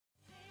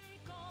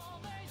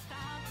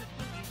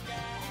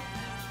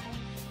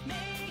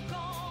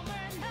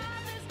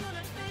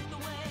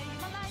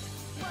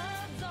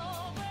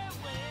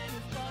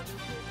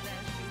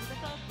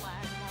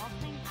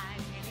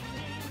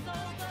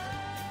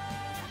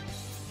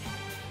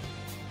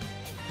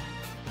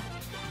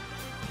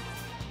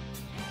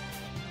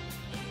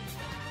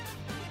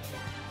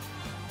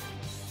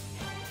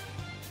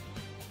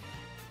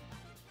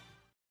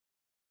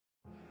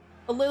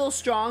A little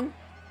strong.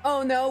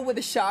 Oh no, what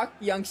a shock.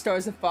 The young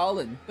stars have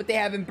fallen. But they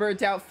haven't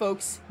burnt out,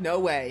 folks. No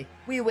way.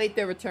 We await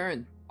their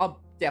return. I'll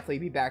definitely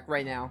be back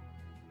right now.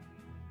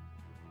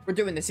 We're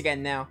doing this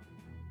again now.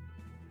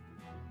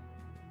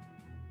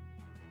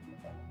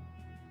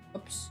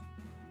 Oops.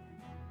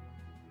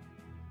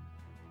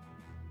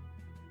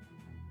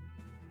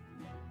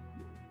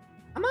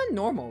 I'm on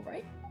normal,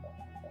 right?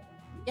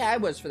 Yeah, I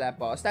was for that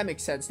boss. That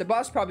makes sense. The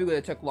boss probably would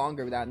have took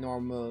longer without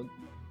normal mode.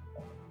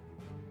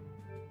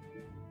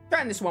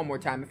 Trying this one more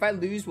time. If I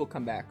lose, we'll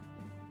come back.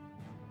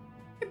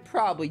 I could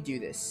probably do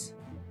this.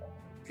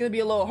 It's gonna be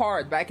a little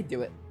hard, but I could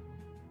do it.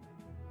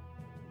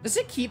 Does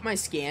it keep my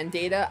scan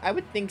data? I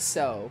would think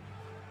so.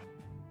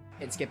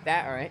 Can't skip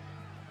that, alright.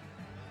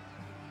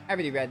 I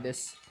already read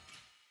this.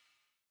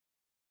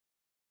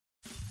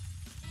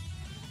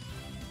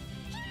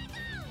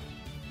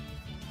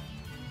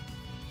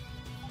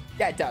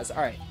 Yeah, it does.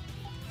 Alright.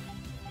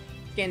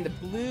 Scan the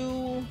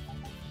blue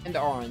and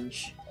the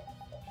orange.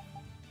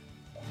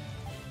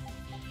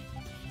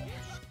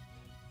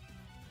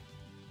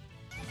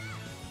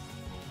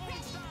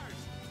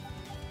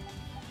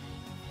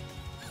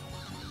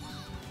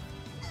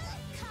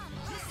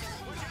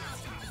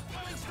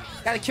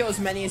 Gotta kill as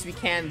many as we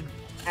can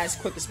as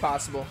quick as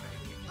possible.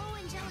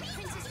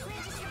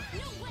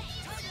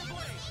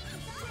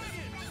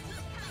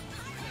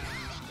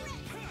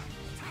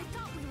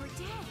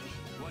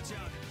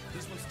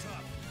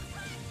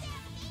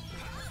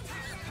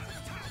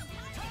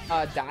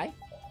 Die?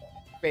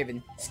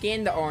 Raven,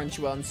 scan the orange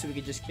one so we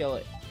can just kill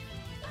it.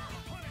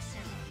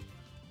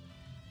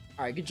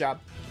 Alright, good job.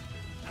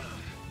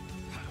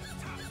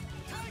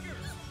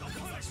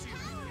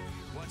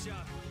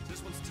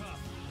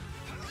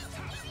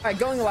 Alright,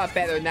 going a lot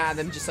better now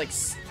than just like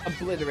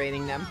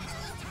obliterating them.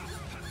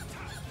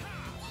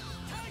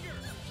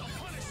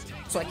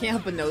 So I can't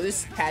help but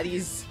notice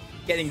Patty's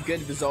getting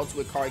good results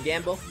with card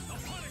gamble.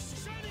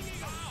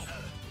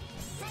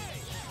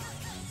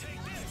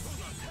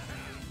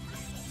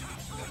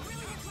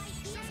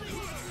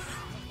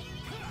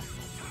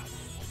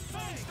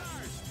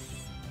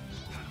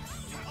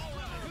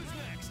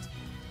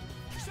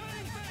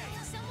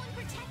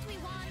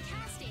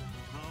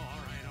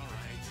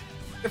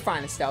 You're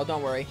fine, Estelle,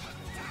 don't worry.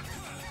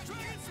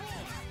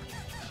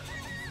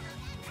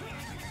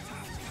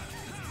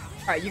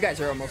 Alright, you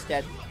guys are almost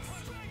dead.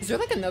 Is there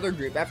like another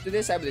group after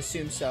this? I would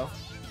assume so.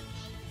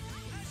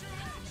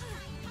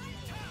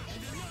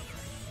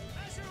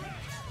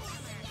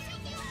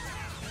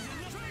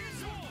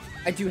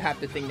 I do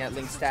have the thing that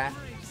links that.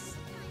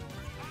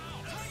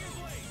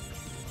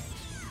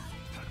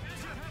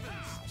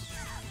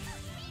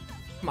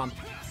 Come on.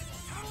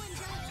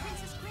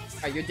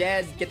 Alright, you're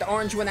dead. Get the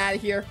orange one out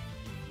of here.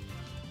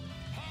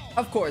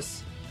 Of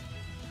course.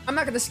 I'm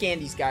not gonna scan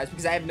these guys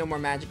because I have no more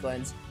magic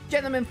lens.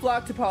 Gentlemen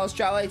flock to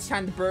Paulstrala. It's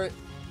time to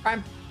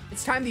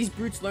it's time these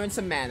brutes learn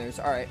some manners.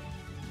 Alright.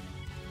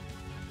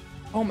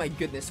 Oh my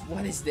goodness,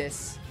 what is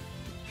this?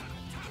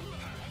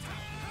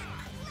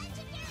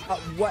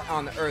 What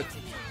on earth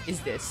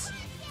is this?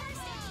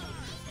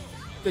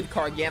 Good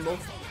card gamble.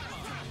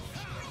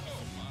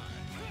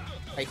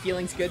 Alright,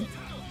 healing's good.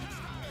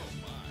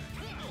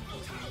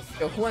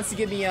 So who wants to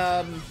give me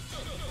an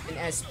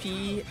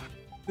SP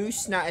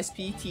boost, not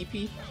SP,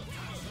 TP?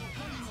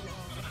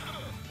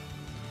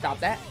 Stop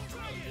that.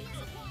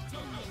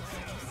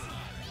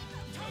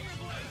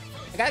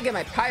 I gotta get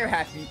my Pyre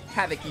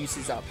Havoc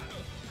uses up.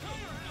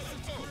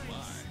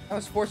 That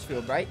was Force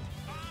Field, right?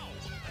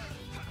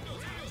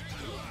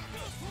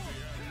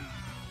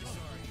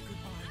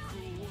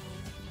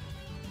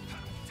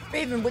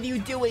 Raven, what are you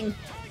doing?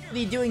 What are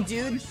you doing,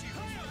 dude?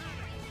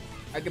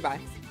 Alright, goodbye.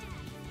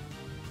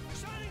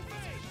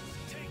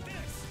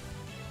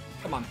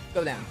 Come on,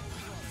 go down.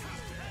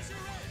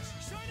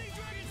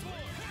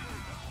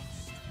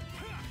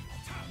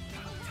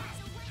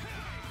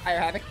 Pyre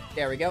Havoc.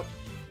 There we go.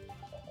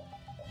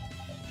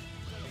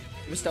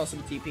 We still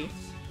some TP.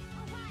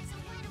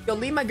 Yo,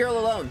 leave my girl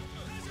alone.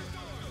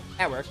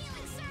 That worked.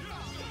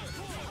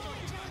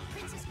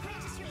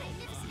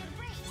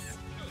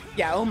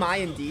 Yeah, oh my,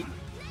 indeed.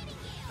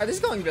 Oh, this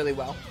is going really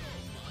well.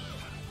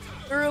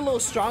 They're a little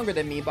stronger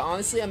than me, but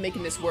honestly, I'm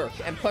making this work.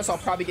 And plus, I'll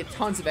probably get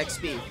tons of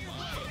XP,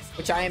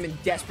 which I am in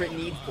desperate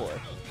need for.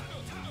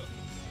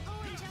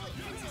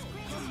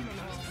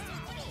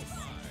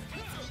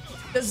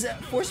 Does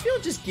Force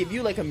Field just give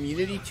you, like,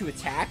 immunity to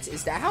attacks?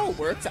 Is that how it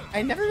works?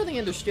 I never really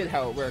understood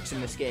how it works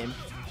in this game.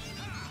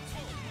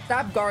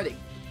 Stop guarding.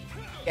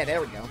 Yeah, there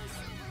we go.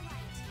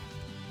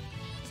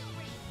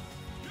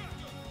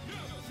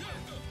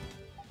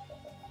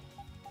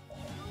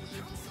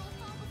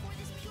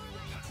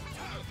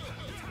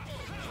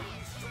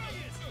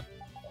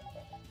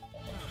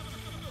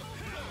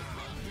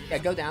 Yeah,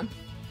 go down.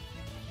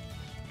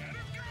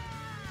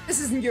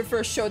 This isn't your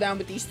first showdown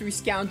with these three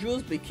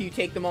scoundrels, but can you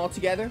take them all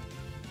together?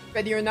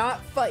 Ready or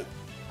not, fight!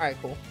 Alright,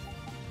 cool.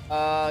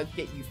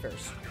 Get you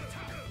first.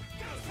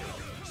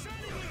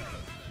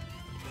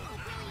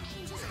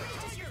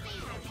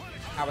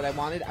 Not what I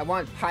wanted. I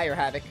wanted Pyre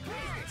Havoc.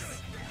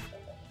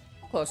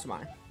 Close to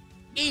mine.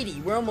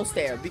 80. We're almost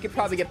there. We could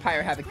probably get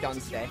Pyre Havoc done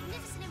today.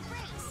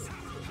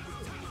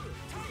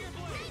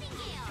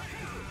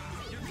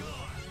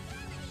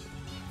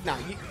 Nah,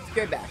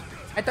 you're back.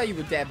 I thought you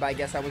were dead, but I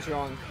guess I was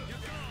wrong.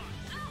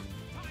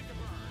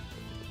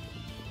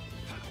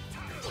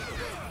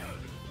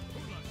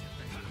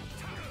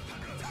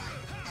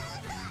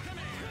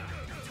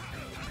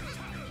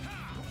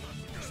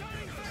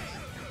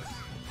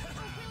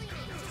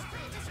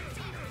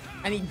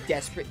 I need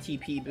desperate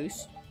TP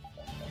boost.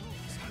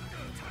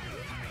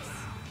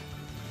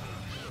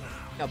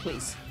 No,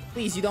 please.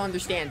 Please, you don't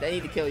understand. I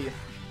need to kill you.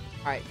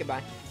 Alright,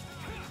 goodbye.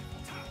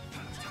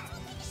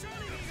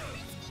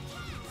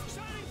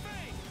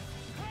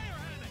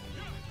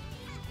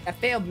 I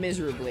failed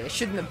miserably. I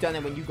shouldn't have done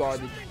it when you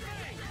guarded.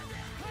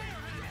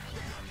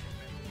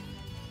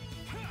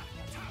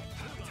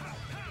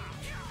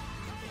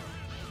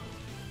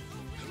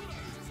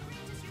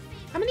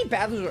 How many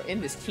battles are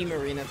in this team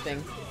arena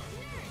thing?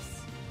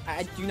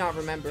 I do not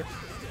remember.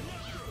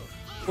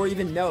 Or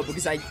even know,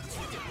 because I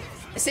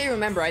say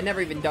remember, I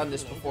never even done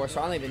this before,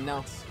 so I don't even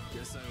know.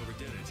 Guess I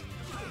overdid it.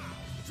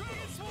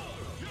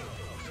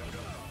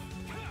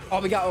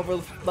 Oh, we got over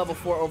level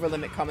 4 over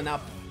limit coming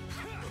up.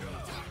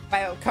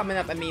 By coming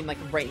up, I mean like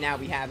right now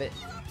we have it.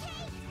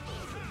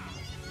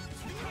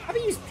 How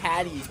about use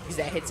patties because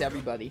that hits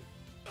everybody?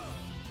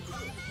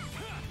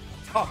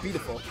 Oh,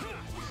 beautiful.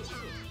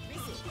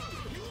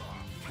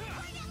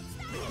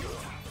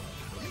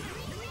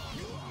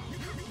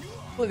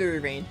 Glittery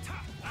rain.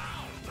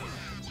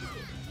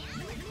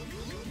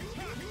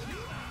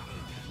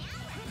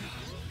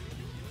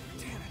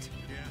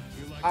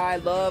 I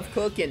love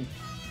cooking.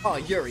 Oh,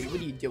 Yuri,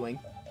 what are you doing?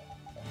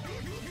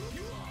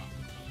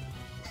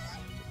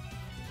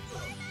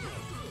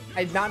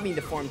 I did not mean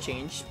to form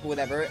change, but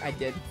whatever, I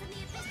did.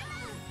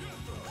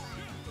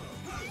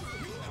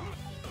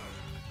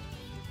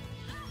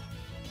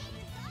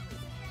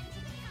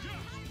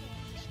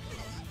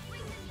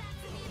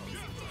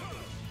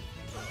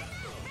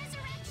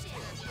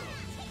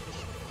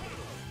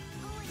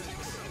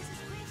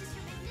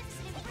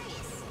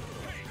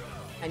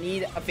 I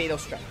need a fatal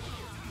strike.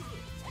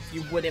 If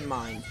you wouldn't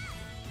mind.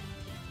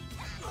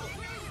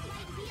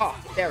 Oh,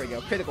 there we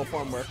go. Critical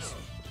form works.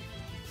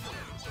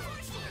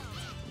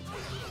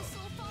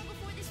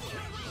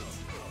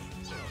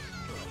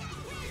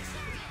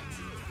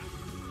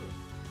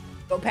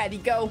 Go, Patty,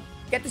 go!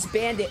 Get this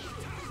bandit!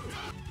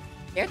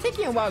 They're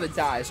taking a while to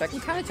die, so I can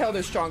kind of tell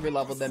they're stronger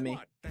level than me.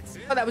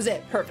 Oh, that was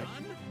it. Perfect.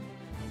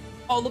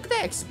 Oh, look at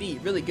that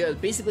XP. Really good.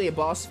 Basically a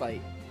boss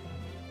fight.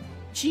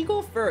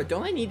 Chigo fur.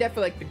 Don't I need that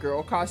for, like, the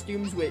girl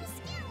costumes with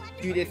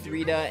Judith,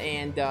 Rita,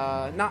 and,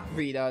 not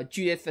Rita.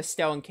 Judith,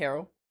 Estelle, and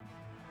Carol?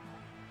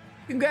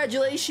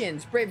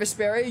 Congratulations! Brave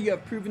Vesperia, you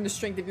have proven the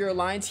strength of your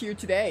alliance here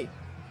today.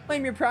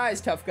 Claim your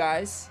prize, tough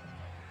guys.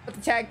 But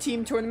the tag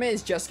team tournament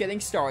is just getting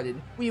started.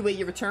 We await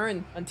your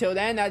return. Until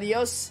then,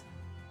 adios.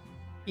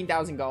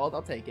 15,000 gold,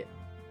 I'll take it.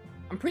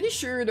 I'm pretty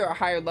sure there are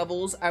higher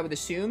levels, I would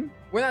assume.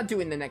 We're not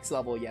doing the next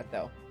level yet,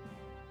 though.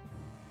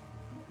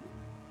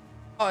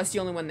 Oh, it's the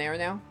only one there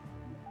now?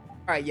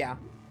 Alright, yeah.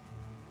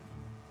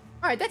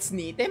 Alright, that's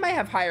neat. They might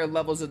have higher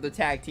levels of the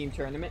tag team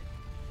tournament.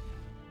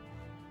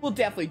 We'll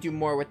definitely do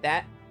more with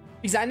that.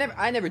 Because I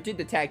never did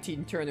the tag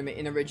team tournament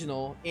in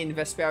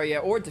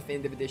Vesperia or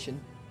Definitive Edition.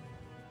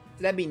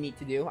 So that'd be neat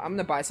to do. I'm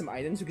gonna buy some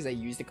items because I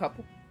used a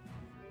couple.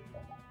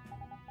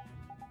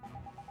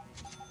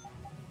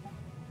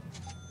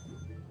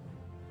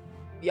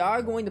 We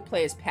are going to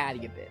play as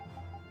Patty a bit.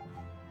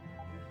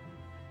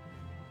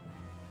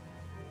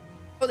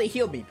 Oh, they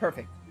healed me.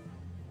 Perfect.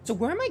 So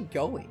where am I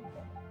going?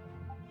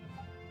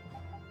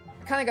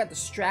 I kind of got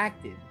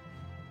distracted.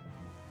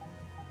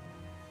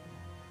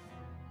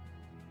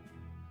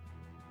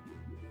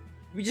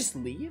 Did we just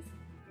leave?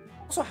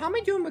 Also, how am I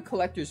doing with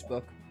Collector's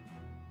Book?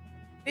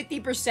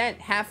 50%,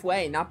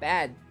 halfway, not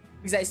bad.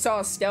 Because I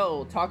saw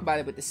Estelle talk about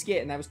it with the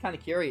skit, and I was kind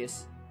of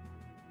curious.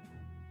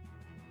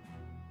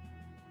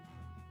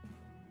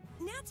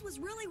 Nats was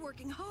really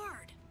working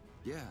hard.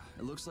 Yeah,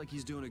 it looks like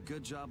he's doing a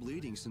good job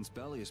leading since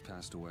Belly has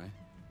passed away.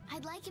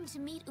 I'd like him to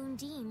meet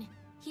Undine.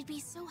 He'd be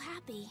so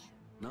happy.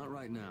 Not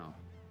right now.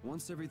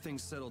 Once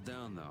everything's settled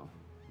down, though,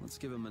 let's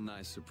give him a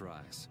nice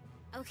surprise.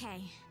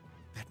 Okay.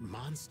 That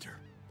monster.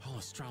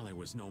 Palestrale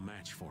was no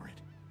match for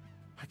it.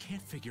 I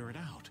can't figure it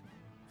out.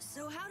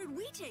 So how did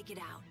we take it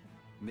out?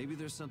 Maybe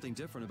there's something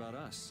different about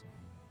us.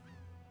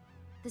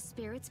 The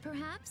spirits,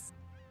 perhaps?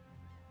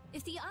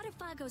 If the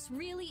Autophagos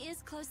really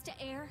is close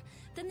to air,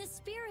 then the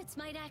spirits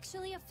might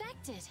actually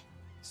affect it.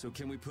 So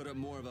can we put up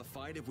more of a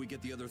fight if we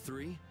get the other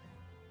three?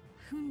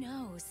 Who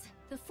knows?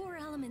 The 4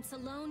 elements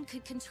alone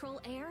could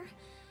control air,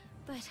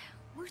 but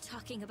we're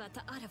talking about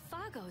the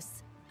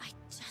Autophagos. I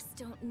just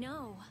don't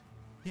know.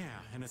 Yeah,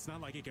 and it's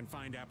not like you can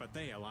find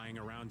Apathea lying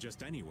around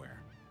just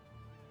anywhere.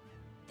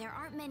 There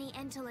aren't many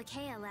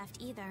Entelecheia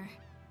left either.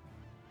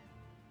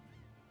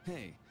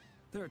 Hey,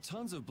 there are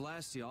tons of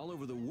Blastia all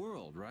over the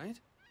world, right?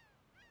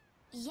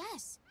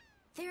 Yes,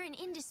 they're an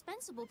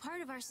indispensable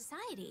part of our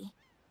society.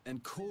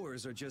 And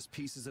cores are just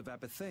pieces of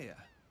Apathea.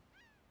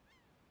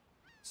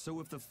 So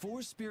if the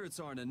four spirits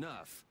aren't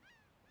enough,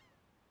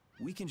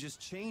 we can just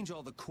change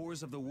all the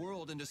cores of the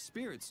world into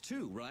spirits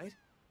too, right?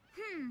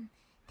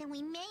 Then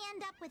we may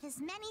end up with as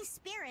many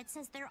spirits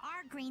as there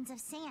are grains of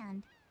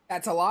sand.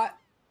 That's a lot.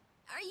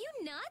 Are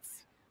you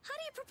nuts? How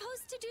do you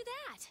propose to do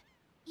that?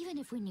 Even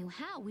if we knew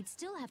how, we'd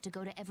still have to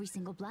go to every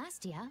single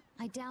Blastia.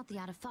 I doubt the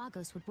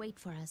Autophagos would wait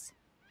for us.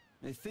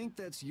 I think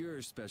that's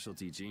your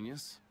specialty,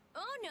 genius.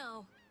 Oh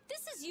no,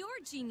 this is your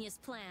genius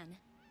plan.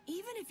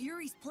 Even if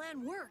Yuri's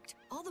plan worked,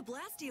 all the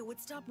Blastia would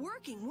stop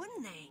working,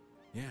 wouldn't they?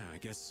 Yeah, I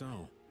guess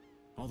so.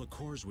 All the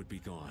cores would be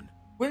gone.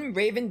 Wouldn't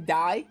Raven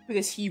die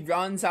because he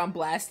runs on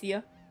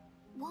Blastia?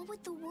 What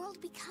would the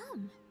world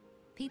become?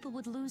 People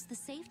would lose the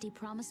safety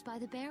promised by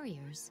the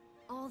barriers.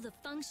 All the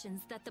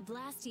functions that the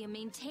Blastia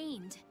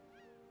maintained.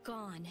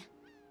 Gone.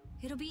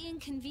 It'll be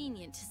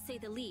inconvenient, to say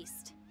the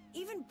least.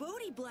 Even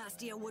Bodhi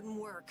Blastia wouldn't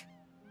work.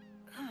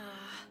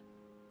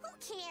 Who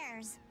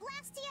cares?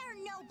 Blastia or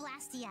no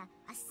Blastia?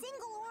 A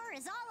single ore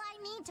is all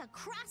I need to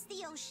cross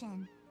the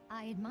ocean.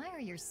 I admire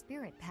your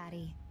spirit,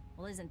 Patty.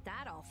 Well, isn't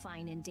that all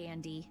fine and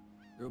dandy?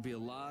 There'll be a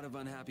lot of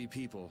unhappy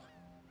people,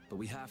 but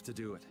we have to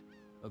do it.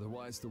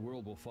 Otherwise, the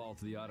world will fall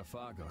to the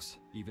Autophagos,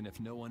 even if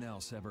no one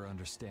else ever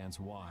understands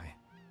why.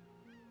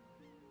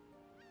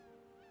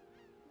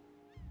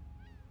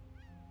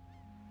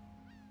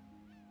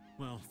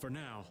 Well, for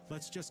now,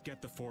 let's just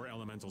get the 4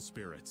 elemental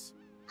spirits.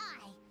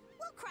 Aye,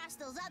 we'll cross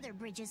those other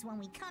bridges when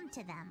we come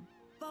to them.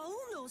 Baul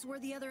knows where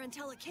the other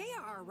Entelekea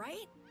are,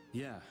 right?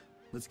 Yeah,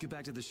 let's get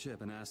back to the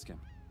ship and ask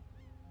him.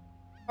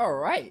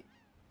 Alright.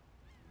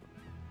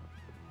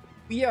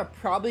 We are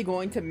probably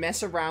going to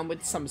mess around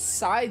with some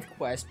side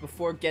quests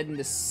before getting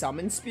the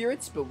summon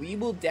spirits, but we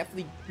will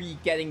definitely be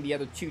getting the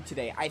other 2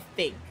 today, I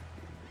think.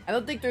 I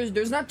don't think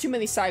there's not too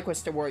many side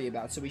quests to worry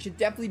about, so we should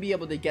definitely be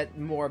able to get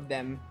more of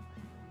them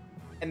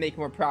and make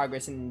more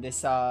progress in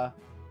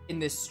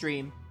this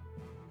stream.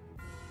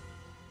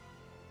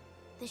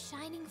 The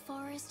shining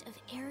forest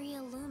of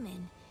Area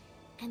Lumen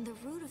and the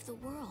root of the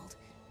world,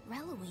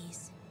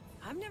 Reloise.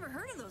 I've never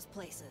heard of those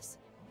places.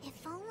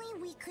 If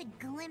only we could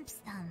glimpse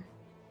them.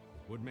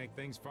 Would make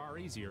things far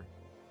easier.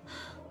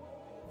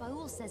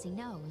 Baul says he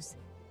knows.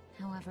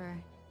 However,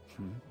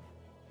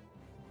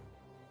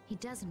 he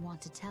doesn't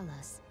want to tell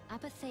us.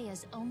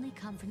 Apatheas only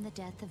come from the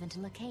death of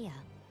Entelekea.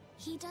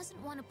 He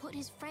doesn't want to put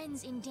his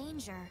friends in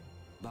danger.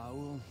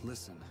 Baul,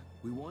 listen.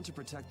 We want to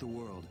protect the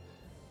world,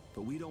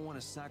 but we don't want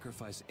to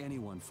sacrifice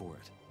anyone for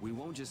it. We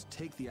won't just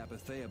take the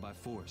Apatheia by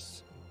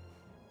force.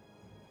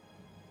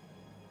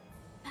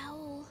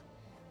 Baul,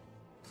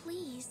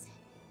 please.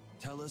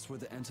 Tell us where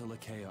the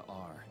Entelekea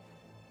are.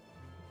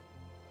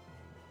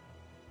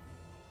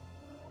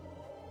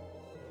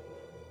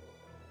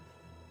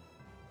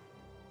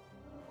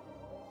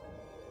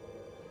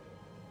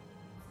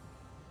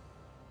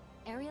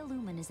 Area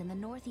Lumen is in the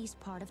northeast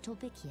part of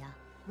Tolbikia.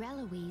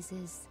 Reloise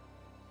is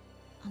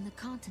on the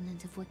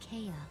continent of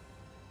Wicaya.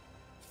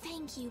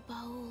 Thank you,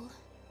 Baul.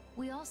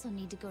 We also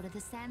need to go to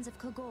the sands of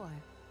Kogor,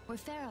 where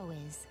Pharaoh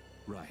is.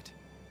 Right.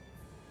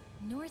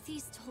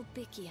 Northeast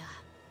Tolbikia.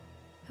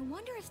 I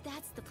wonder if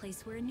that's the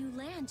place where a new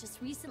land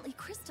just recently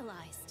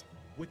crystallized.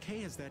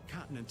 Wicaya is that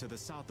continent to the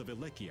south of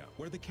Ilikia,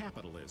 where the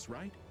capital is,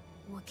 right?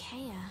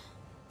 Wicaya.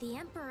 The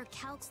Emperor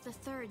Calx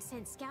III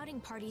sent scouting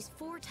parties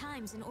 4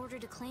 times in order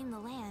to claim the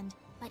land,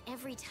 but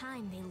every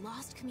time they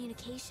lost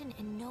communication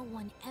and no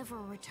one ever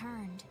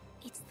returned.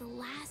 It's the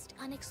last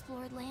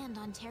unexplored land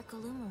on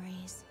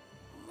Tercalumares.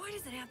 Why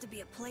does it have to be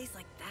a place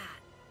like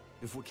that?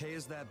 If Wicaya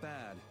is that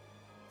bad,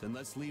 then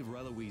let's leave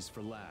Reloise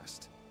for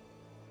last.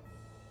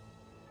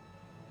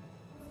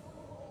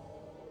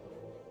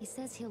 He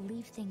says he'll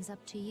leave things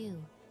up to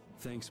you.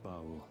 Thanks,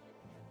 Baul.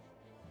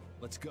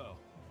 Let's go.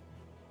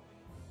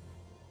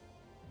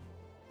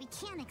 We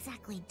can't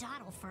exactly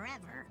dawdle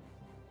forever.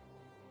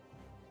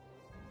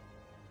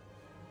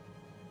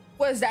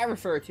 What does that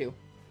refer to?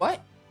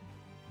 What?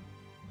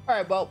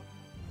 Alright, well,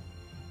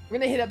 we're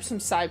gonna hit up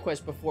some side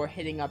quests before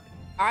hitting up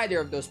either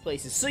of those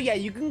places. So yeah,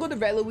 you can go to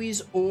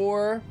Reloise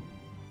or...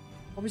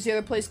 what was the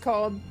other place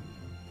called?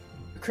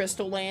 The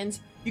Crystal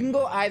Lands. You can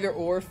go either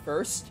or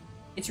first.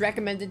 It's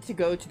recommended to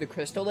go to the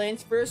Crystal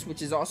Lands first,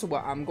 which is also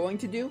what I'm going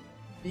to do.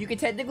 But you can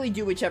technically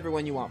do whichever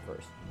one you want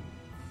first.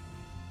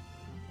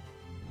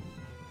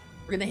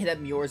 We're gonna hit up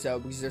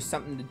Myorzo because there's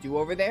something to do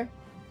over there.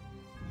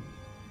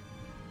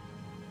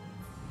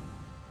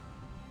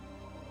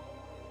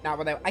 Not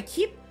what I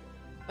keep...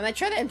 when I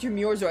try to enter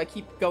Myorzo, I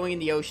keep going in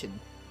the ocean.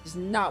 It's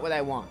not what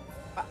I want.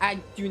 I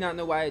do not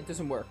know why it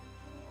doesn't work.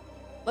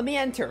 Let me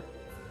enter.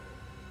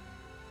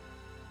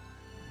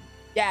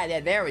 Yeah,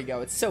 there we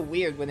go. It's so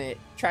weird when it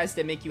tries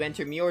to make you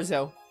enter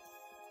Myorzo.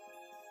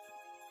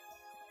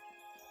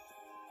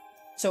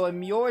 So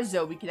in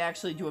Myorzo, we can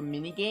actually do a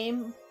mini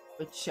game,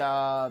 which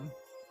we're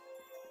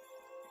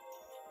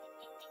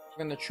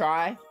gonna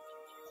try.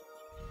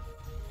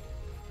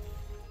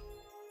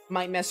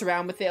 Might mess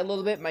around with it a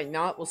little bit, might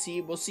not. We'll see.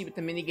 We'll see what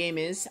the mini game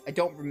is. I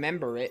don't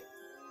remember it.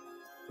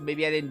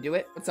 Maybe I didn't do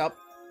it. What's up?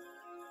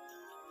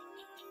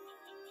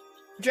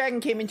 Dragon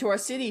came into our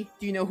city.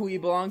 Do you know who he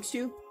belongs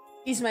to?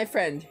 He's my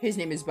friend. His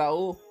name is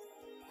Baul.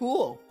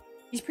 Cool.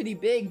 He's pretty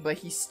big, but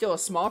he's still a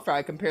small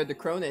fry compared to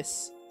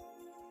Cronus.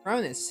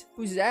 Cronus?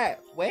 Who's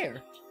that?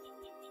 Where?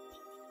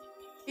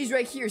 He's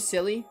right here,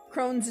 silly.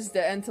 Cronus is the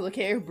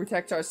Antilocator who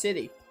protects our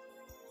city.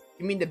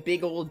 You mean the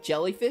big old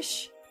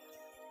jellyfish?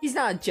 He's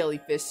not a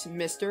jellyfish,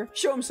 mister.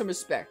 Show him some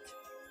respect.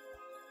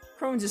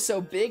 Cronus is so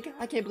big,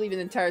 I can't believe an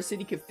entire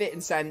city could fit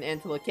inside an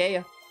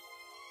Antilocator.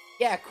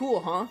 Yeah, cool,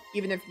 huh?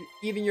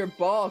 Even your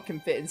ball can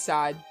fit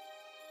inside.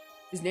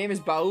 His name is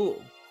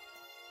Baul.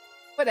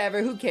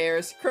 Whatever, who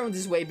cares? Cronus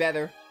is way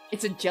better.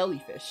 It's a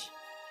jellyfish.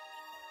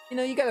 You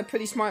know, you got a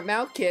pretty smart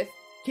mouth, kid.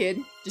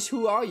 Just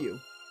who are you?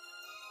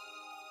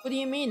 What do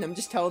you mean? I'm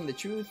just telling the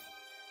truth.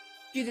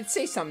 You did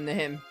say something to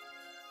him.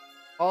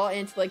 All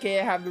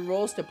Antilocator have the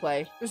roles to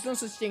play. There's no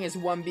such thing as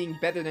one being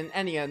better than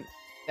any of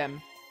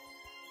them.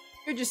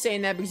 You're just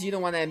saying that because you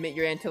don't want to admit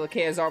your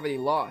Antilocator is already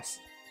lost.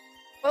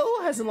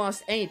 Baul hasn't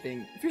lost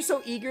anything. If you're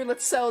so eager,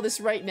 let's settle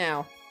this right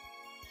now.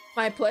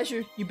 My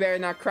pleasure. You better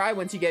not cry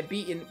once you get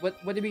beaten. What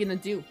are we gonna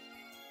do?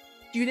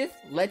 Judith,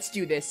 let's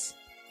do this.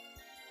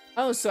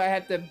 Oh, so I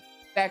have to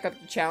back up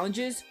the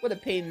challenges? What a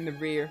pain in the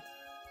rear.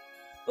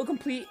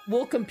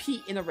 We'll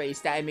compete in a race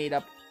that I made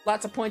up.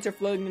 Lots of points are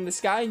floating in the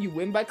sky and you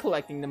win by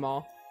collecting them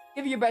all.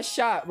 Give it your best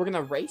shot. We're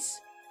gonna race?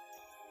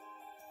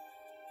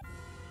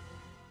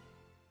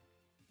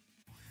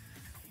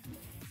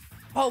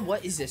 Oh,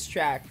 what is this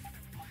track?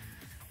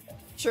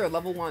 Sure,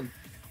 level 1.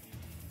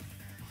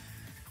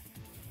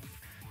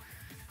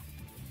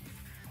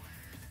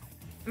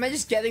 Am I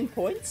just getting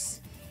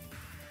points?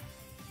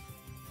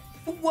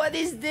 What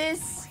is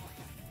this?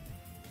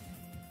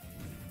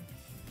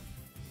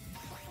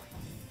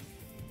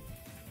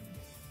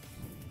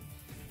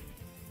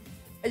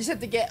 I just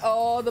have to get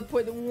all the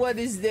points. What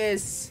is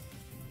this?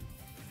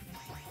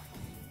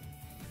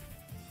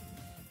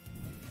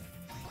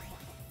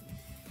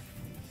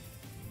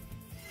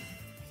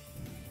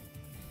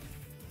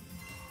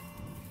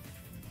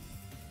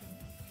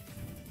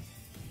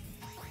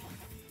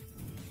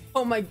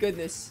 Oh my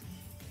goodness.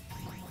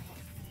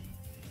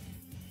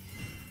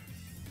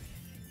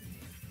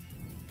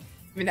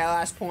 I mean, that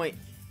last point.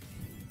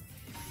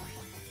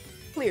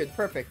 Cleared,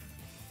 perfect.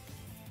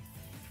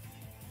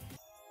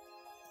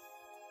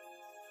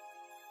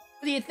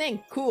 What do you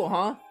think? Cool,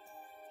 huh?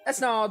 That's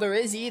not all there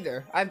is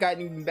either. I've got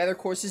even better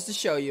courses to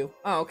show you.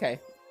 Oh, okay.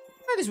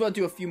 Might as well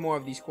do a few more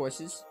of these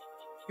courses.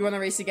 You want to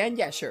race again?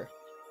 Yeah, sure.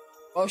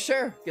 Oh,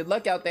 sure. Good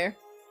luck out there.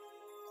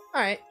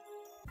 Alright.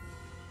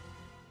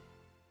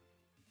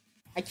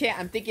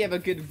 I'm thinking of a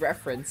good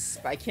reference,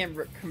 but I can't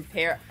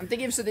compare. I'm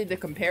thinking of something to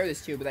compare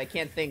this to, but I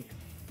can't think.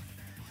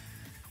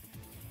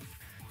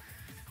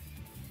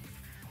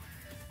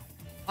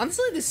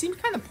 Honestly, this seems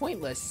kind of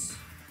pointless.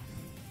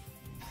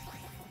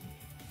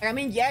 I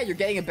mean, yeah, you're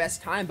getting a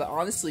best time, but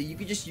honestly, you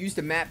could just use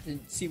the map to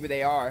see where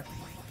they are.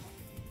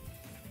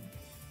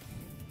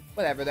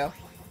 Whatever, though.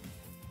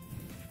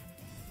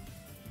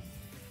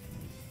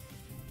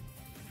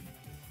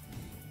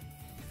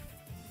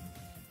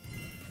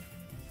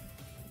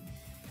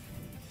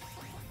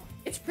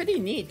 It's pretty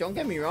neat, don't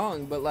get me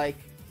wrong, but like,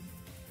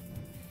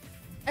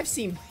 I've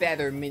seen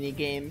better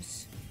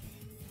minigames.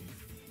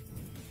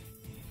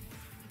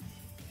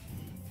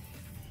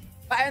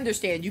 But I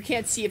understand, you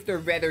can't see if they're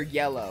red or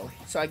yellow,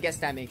 so I guess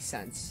that makes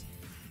sense.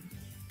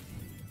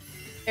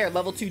 There,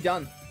 level 2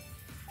 done.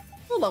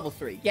 Well, level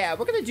 3. Yeah,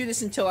 we're gonna do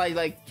this until I,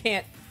 like,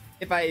 can't,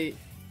 if I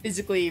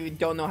physically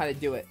don't know how to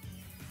do it.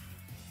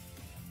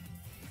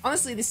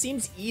 Honestly, this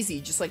seems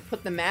easy, just like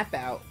put the map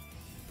out.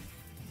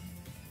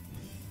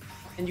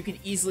 And you can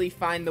easily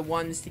find the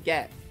ones to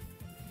get.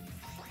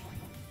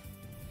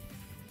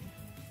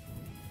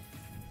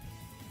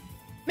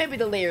 Maybe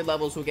the later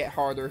levels will get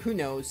harder, who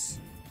knows.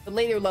 The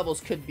later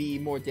levels could be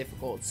more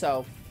difficult,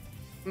 so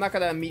I'm not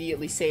gonna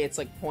immediately say it's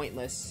like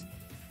pointless.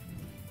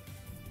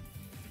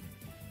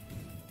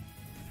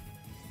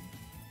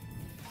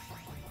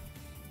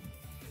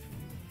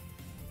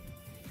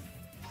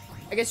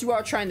 I guess you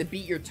are trying to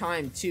beat your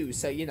time too,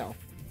 so you know.